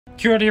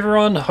Kia ora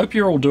everyone, hope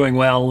you're all doing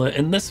well.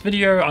 In this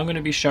video I'm going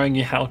to be showing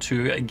you how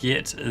to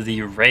get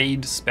the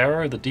raid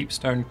Sparrow, the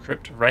Deepstone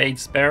Crypt raid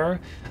Sparrow.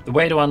 The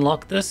way to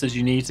unlock this is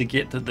you need to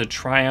get the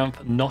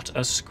Triumph Not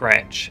a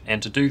Scratch,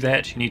 and to do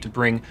that you need to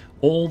bring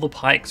all the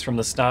Pikes from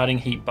the starting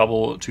heat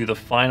bubble to the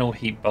final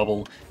heat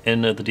bubble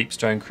in the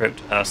Deepstone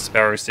Crypt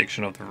Sparrow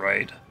section of the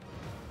raid.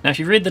 Now if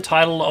you read the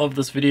title of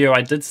this video,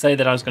 I did say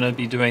that I was going to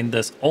be doing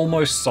this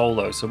almost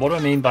solo. So what I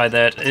mean by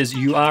that is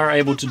you are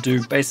able to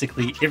do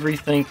basically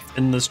everything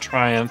in this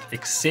Triumph,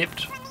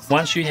 except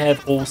once you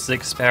have all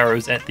 6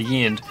 Sparrows at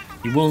the end,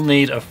 you will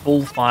need a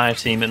full fire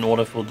team in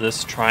order for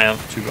this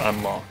Triumph to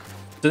unlock.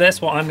 So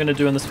that's what I'm going to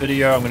do in this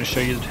video. I'm going to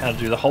show you how to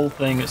do the whole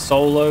thing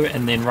solo,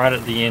 and then right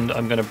at the end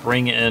I'm going to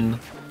bring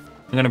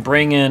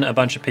in a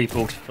bunch of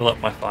people to fill up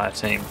my fire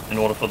team in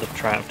order for the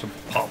Triumph to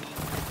pop.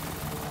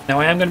 Now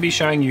I am going to be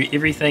showing you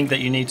everything that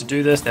you need to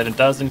do this, that it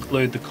does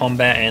include the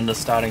combat and the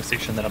starting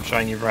section that I'm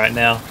showing you right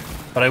now,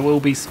 but I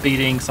will be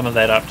speeding some of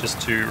that up just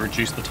to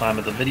reduce the time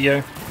of the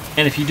video.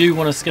 And if you do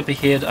want to skip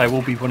ahead, I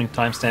will be putting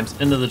timestamps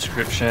into the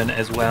description,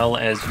 as well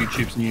as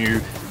YouTube's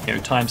new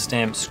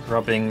timestamp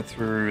scrubbing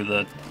through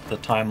the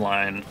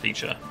timeline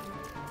feature.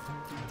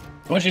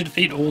 Once you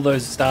defeat all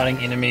those starting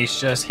enemies,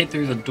 just head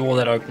through the door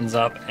that opens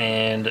up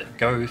and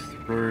go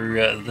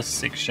through this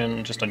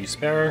section just on your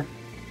Sparrow.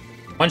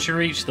 Once you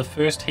reach the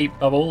first heat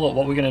bubble,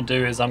 what we're going to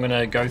do is I'm going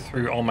to go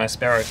through on my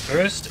Sparrow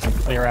first and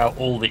clear out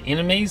all the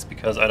enemies,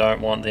 because I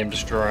don't want them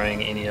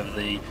destroying any of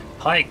the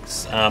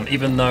Pikes.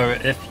 Even though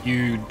if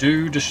you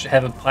do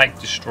have a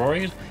Pike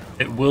destroyed,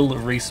 it will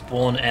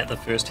respawn at the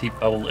first heat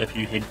bubble if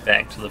you head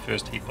back to the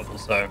first heat bubble.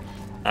 So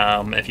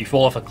if you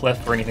fall off a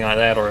cliff or anything like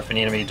that, or if an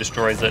enemy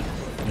destroys it,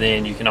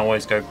 then you can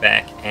always go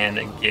back and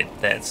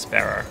get that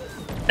Sparrow,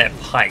 that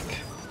Pike.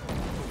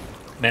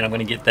 Man, I'm going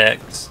to get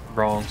that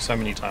wrong so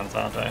many times,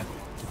 aren't I?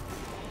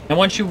 And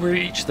once you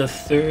reach the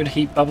third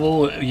heat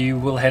bubble, you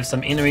will have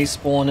some enemies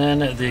spawn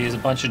in. There's a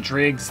bunch of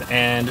dregs,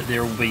 and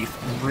there will be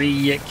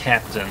 3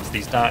 captains,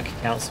 these Dark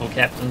Council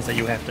captains that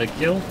you have to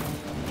kill.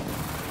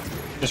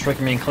 Just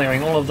recommend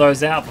clearing all of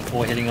those out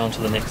before heading on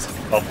to the next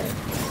bubble.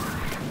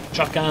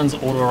 Shotguns,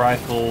 auto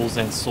rifles,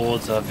 and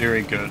swords are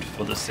very good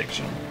for this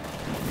section.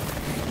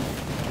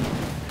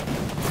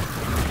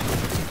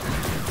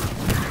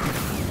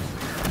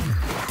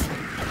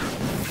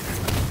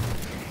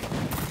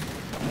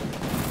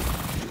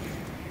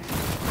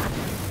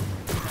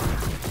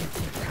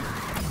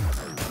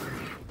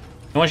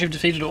 And once you've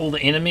defeated all the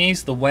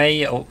enemies, the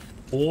way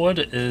forward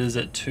is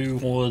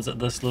towards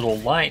this little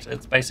light.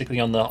 It's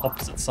basically on the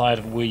opposite side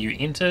of where you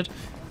entered.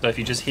 So if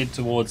you just head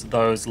towards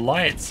those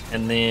lights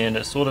and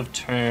then sort of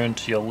turn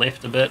to your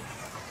left a bit,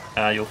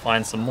 you'll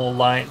find some more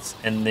lights,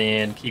 and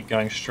then keep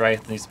going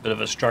straight. There's a bit of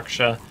a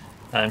structure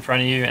in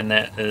front of you, and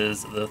that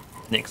is the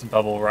next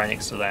bubble right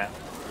next to that.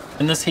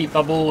 In this heat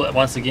bubble,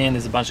 once again,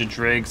 there's a bunch of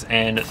dregs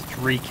and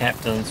 3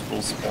 captains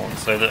will spawn.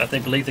 So I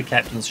believe the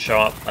captains show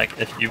up, like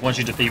once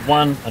you defeat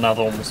one,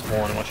 another one will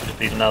spawn, and once you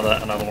defeat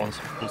another one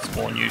will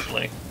spawn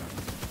usually.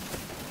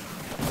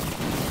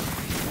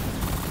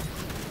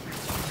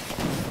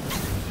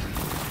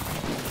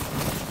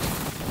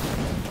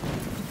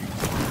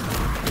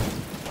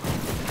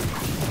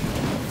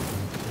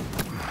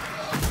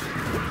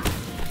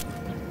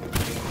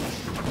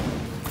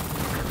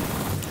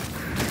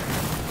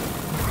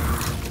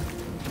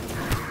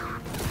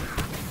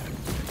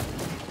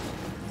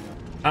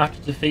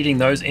 After defeating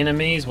those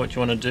enemies, what you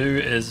want to do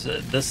is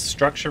this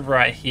structure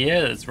right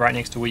here, it's right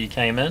next to where you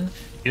came in.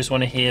 You just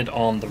want to head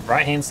on the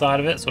right hand side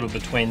of it, sort of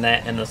between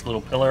that and this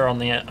little pillar on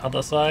the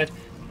other side,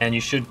 and you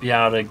should be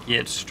able to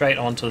get straight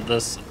onto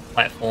this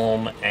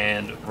platform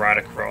and right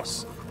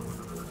across.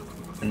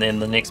 And then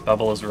the next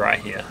bubble is right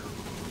here.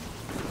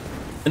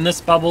 In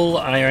this bubble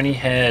I only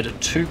had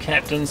 2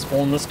 captains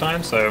spawn this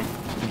time, so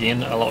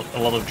again a lot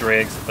of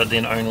dregs, but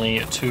then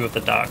only 2 of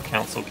the Dark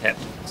Council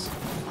captains.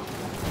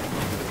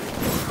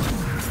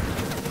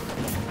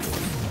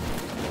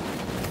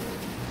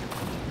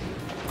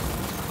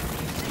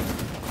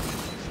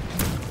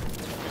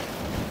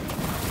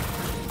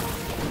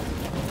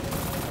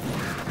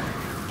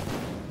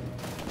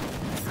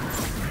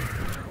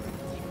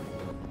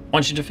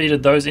 Once you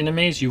defeated those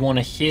enemies, you want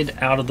to head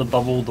out of the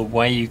bubble the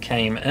way you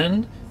came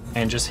in,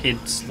 and just head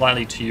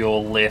slightly to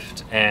your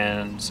left,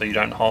 and so you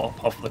don't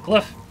hop off the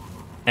cliff,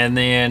 and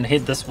then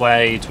head this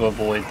way to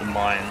avoid the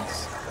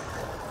mines.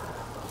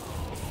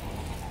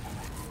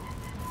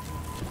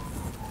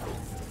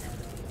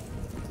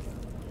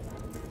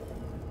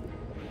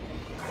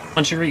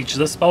 Once you reach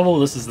this bubble,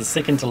 this is the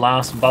second to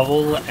last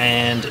bubble,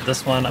 and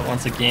this one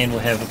once again will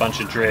have a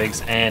bunch of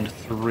dregs and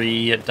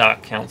 3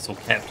 Dark Council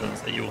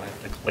captains that you will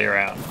have to clear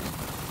out.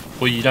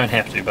 Well, you don't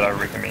have to, but I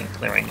recommend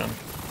clearing them.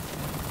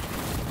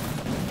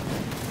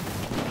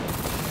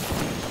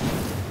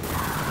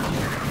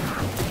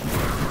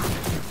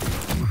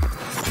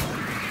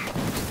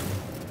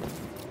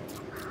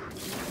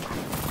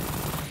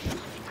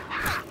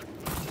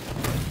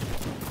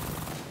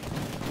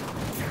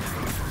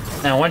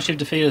 Now once you've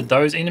defeated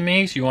those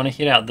enemies, you want to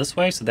head out this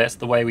way, so that's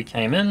the way we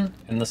came in,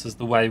 and this is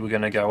the way we're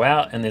going to go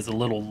out, and there's a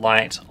little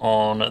light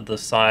on the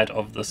side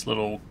of this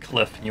little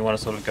cliff, and you want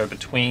to sort of go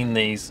between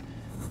these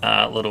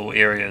little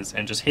areas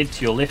and just head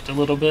to your left a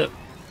little bit,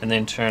 and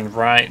then turn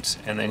right,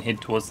 and then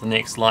head towards the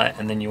next light,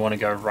 and then you want to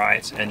go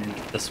right, and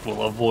this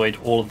will avoid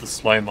all of the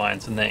slow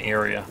mines in that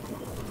area.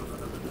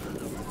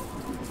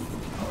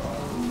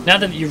 Now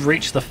that you've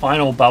reached the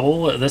final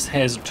bubble, this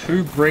has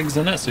 2 brigs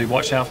in it, so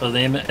watch out for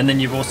them, and then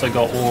you've also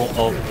got all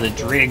of the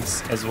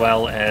dregs as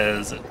well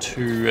as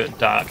 2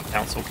 dark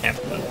council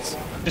campers.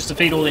 Just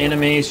defeat all the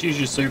enemies, use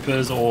your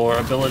supers or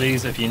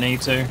abilities if you need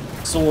to.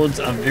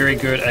 Swords are very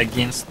good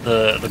against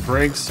the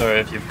brigs, so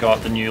if you've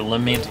got the new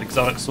Lament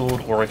exotic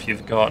sword or if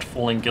you've got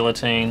Falling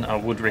Guillotine, I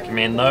would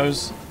recommend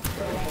those.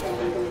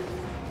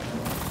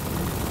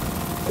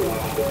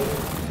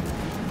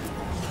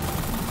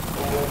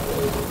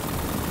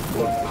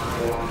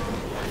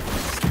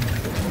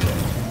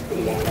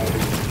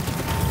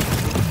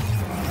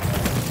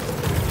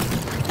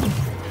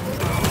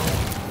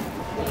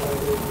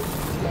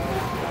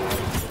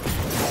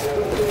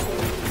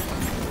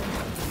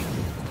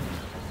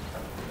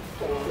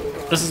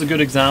 This is a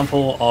good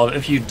example of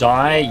if you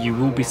die, you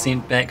will be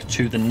sent back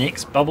to the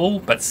next bubble,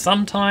 but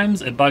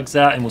sometimes it bugs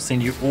out and will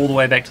send you all the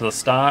way back to the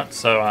start,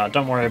 so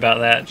don't worry about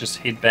that. Just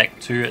head back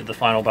to the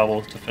final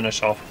bubble to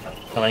finish off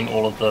killing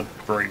all of the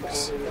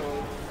brigs.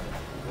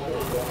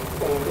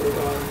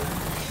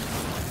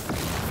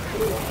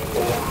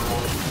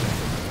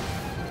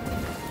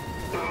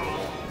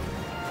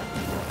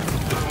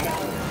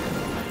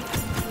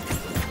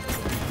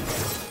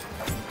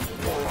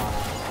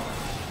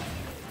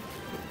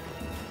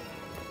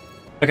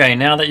 Okay,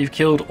 now that you've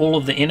killed all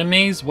of the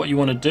enemies, what you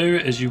want to do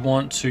is you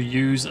want to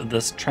use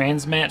this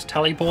transmat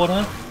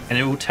teleporter, and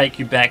it will take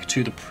you back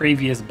to the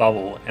previous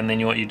bubble. And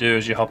then what you do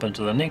is you hop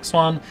into the next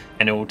one,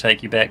 and it will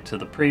take you back to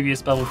the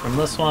previous bubble from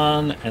this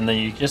one, and then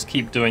you just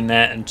keep doing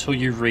that until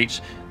you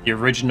reach the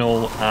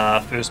original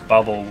first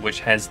bubble,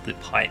 which has the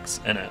pikes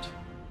in it.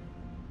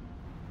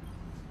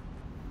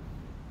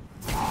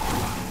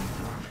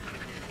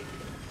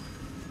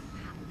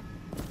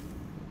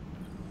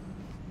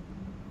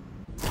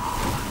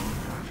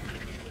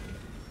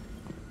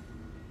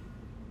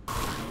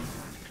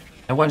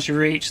 And once you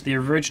reach the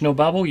original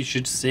bubble, you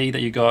should see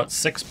that you got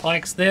 6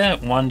 pikes there.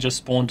 1 just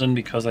spawned in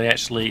because I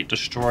actually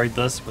destroyed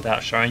this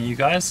without showing you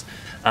guys.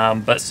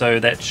 But so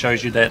that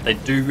shows you that they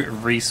do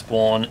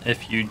respawn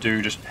if you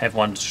do just have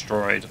one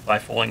destroyed by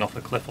falling off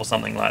a cliff or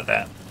something like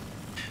that.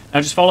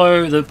 Now just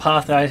follow the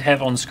path that I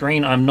have on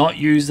screen. I'm not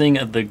using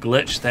the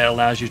glitch that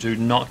allows you to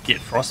not get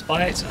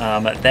frostbite.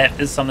 That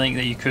is something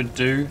that you could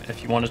do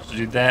if you wanted to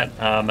do that.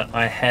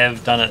 I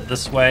have done it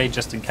this way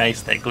just in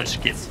case that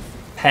glitch gets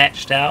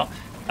patched out.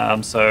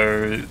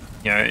 So,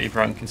 you know,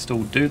 everyone can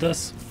still do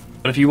this.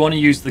 But if you want to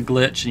use the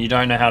glitch and you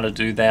don't know how to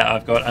do that,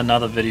 I've got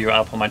another video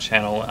up on my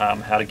channel,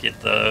 how to get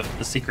the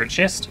secret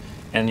chest.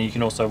 And you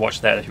can also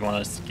watch that if you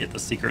want to get the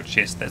secret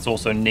chest that's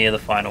also near the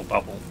final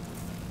bubble.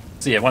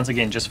 So yeah, once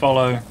again, just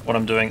follow what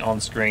I'm doing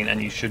on screen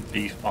and you should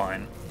be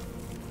fine.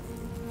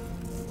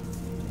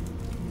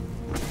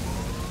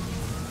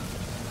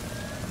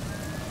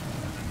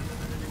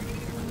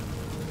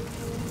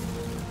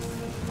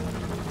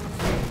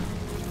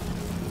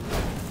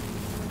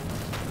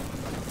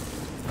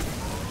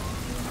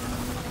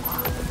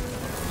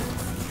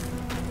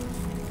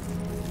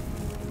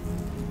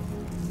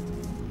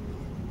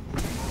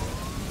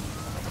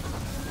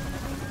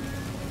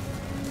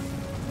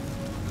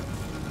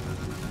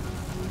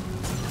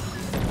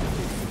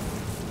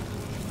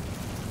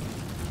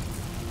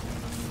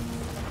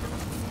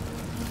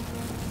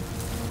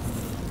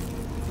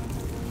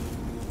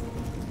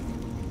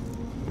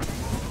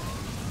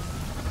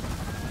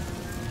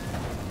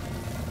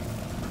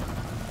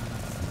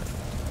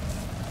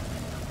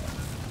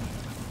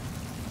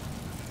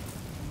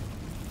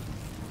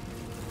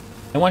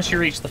 And once you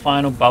reach the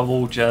final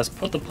bubble, just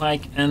put the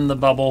pike in the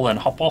bubble and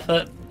hop off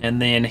it,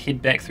 and then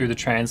head back through the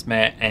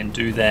transmat and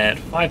do that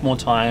 5 more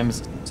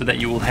times so that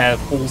you will have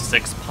all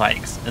 6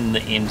 pikes in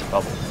the end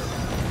bubble.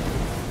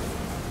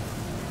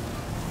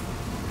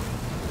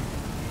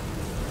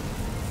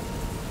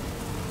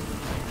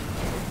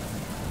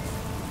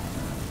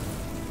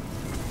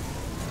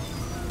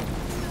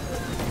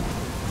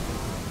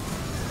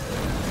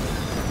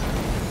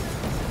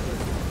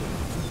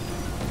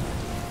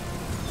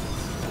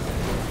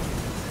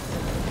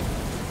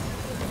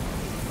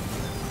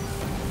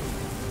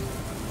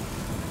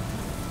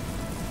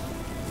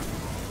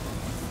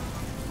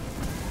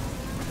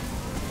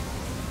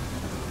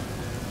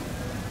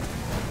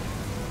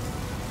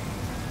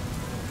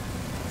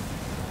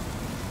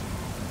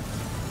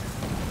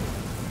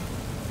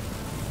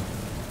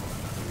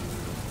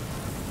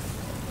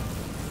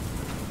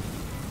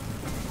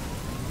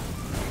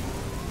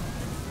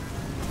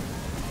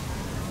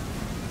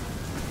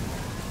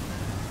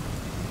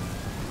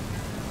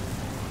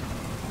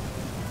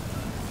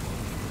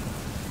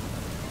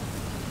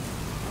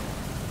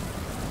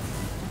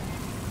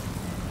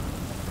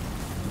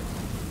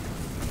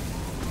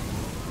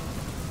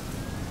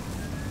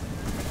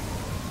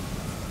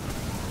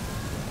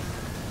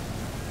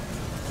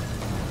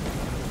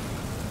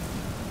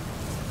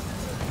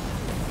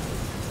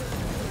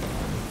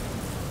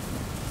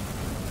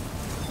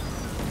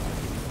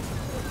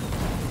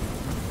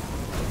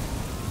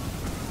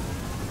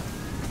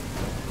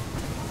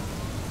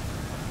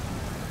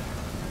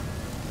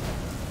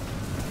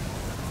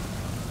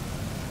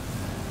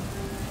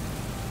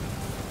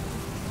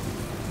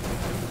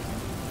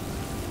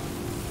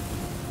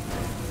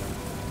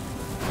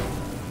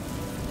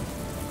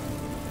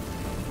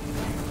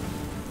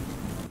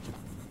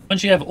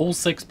 Once you have all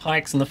 6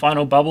 pikes in the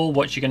final bubble,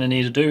 what you're going to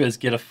need to do is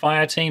get a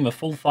fire team, a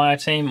full fire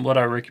team. What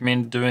I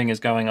recommend doing is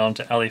going on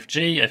to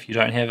LFG if you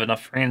don't have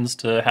enough friends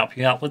to help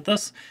you out with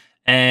this.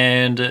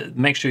 And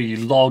make sure you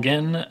log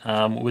in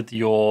with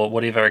your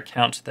whatever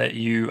account that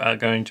you are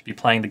going to be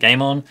playing the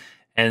game on.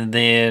 And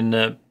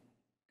then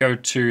go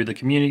to the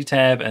community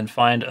tab and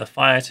find a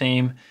fire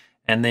team.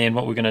 And then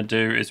what we're going to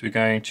do is we're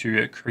going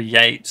to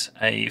create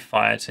a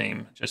fire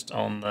team just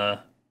on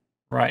the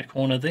right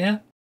corner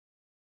there.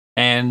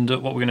 And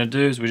what we're going to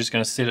do is we're just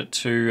going to set it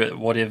to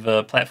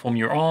whatever platform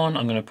you're on.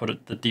 I'm going to put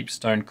it the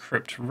Deepstone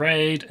Crypt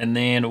raid. And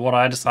then what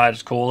I decided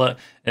to call it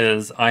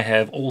is I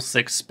have all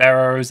 6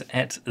 sparrows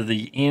at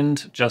the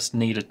end, just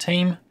need a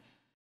team.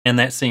 And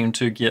that seemed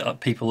to get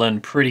people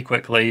in pretty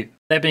quickly.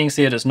 That being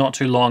said, it's not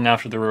too long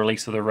after the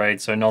release of the raid,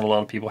 so not a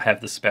lot of people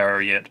have the sparrow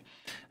yet.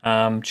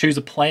 Choose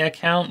a player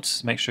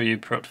count. Make sure you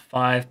put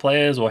 5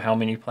 players or how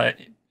many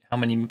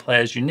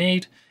players you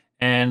need.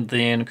 And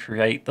then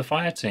create the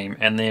fire team,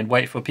 and then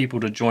wait for people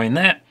to join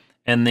that,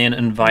 and then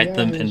invite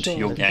them into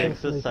your game.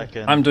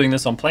 I'm doing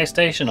this on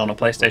PlayStation, on a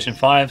PlayStation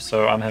 5,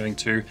 so I'm having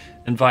to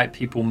invite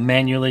people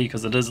manually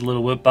because it is a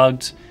little bit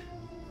bugged.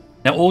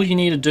 Now all you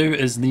need to do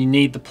is you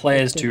need the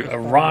players to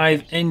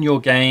arrive in your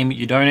game.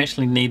 You don't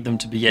actually need them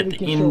to be at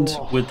the end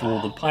with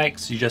all the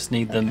pikes, you just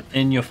need them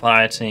in your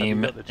fire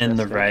team in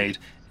the raid.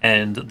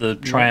 And the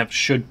triumph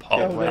should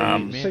pop.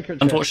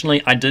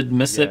 Unfortunately, I did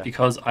miss it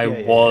because I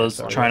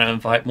was trying to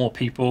invite more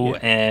people,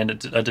 and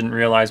I didn't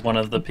realize one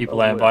of the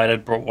people I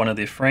invited brought one of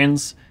their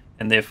friends,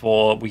 and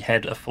therefore we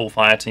had a full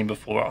fire team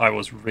before I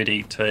was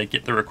ready to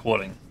get the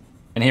recording.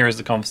 And here is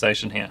the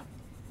conversation here.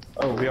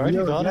 Oh, we already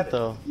got it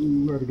though.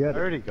 We already got it. I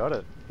already got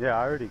it. Yeah,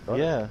 I already got it.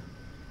 Yeah.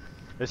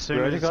 As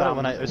soon as the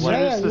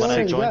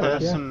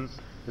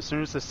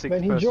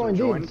 6th person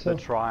joined, the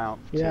triumph.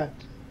 Yeah.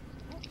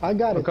 I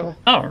got it.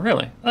 Oh,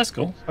 really? That's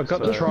cool. I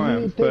got the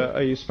triumph, but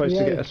are you supposed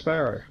to get a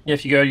sparrow? Yeah,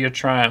 if you go to your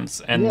triumphs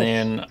and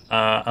then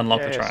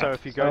unlock the triumph. So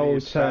if you go to your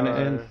turn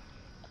it in.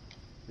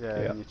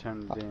 Yeah, and you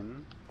turn it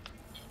in.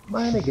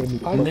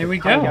 And there we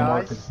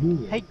go.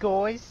 Hey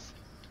guys.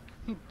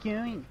 How you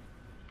doing?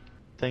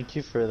 Thank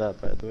you for that,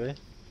 by the way.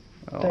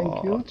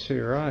 Thank you.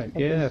 Too right.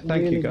 Yeah,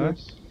 thank you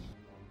guys.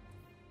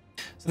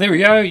 So there we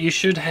go. You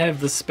should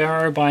have the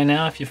sparrow by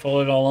now if you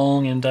followed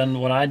along and done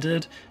what I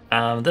did.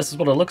 This is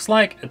what it looks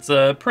like. It's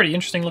a pretty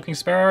interesting looking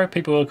sparrow.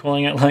 People are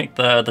calling it like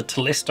the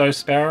Telesto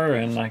sparrow,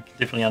 and I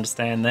definitely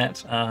understand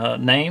that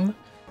name. And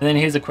then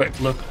here's a quick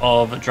look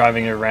of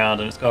driving it around,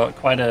 and it's got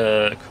quite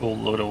a cool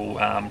little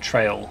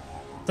trail.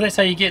 So that's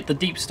how you get the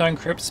Deepstone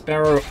Crypt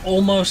Sparrow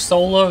almost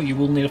solo. You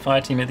will need a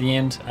fire team at the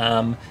end.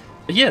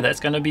 But yeah, that's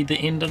going to be the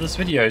end of this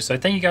video. So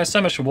thank you guys so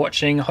much for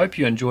watching. Hope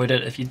you enjoyed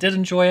it. If you did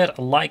enjoy it,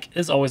 a like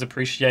is always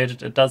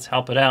appreciated. It does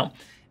help it out.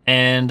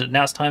 And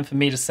now it's time for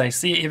me to say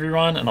see you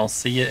everyone, and I'll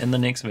see you in the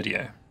next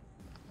video.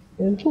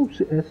 And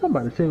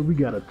somebody said we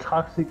got a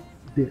toxic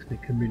Destiny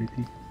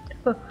community.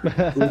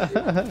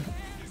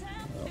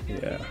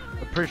 Yeah.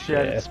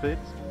 Appreciate it, Speed.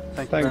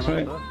 Thanks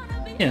very much.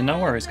 Yeah, no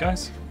worries,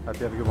 guys. Hope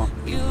you have a good one.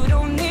 You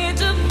don't need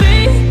to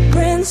be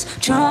Prince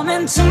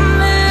Charming to me.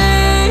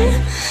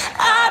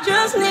 I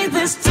just need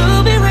this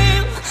to be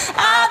real.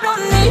 I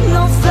don't need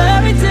no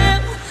fairy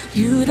tale.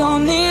 You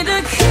don't need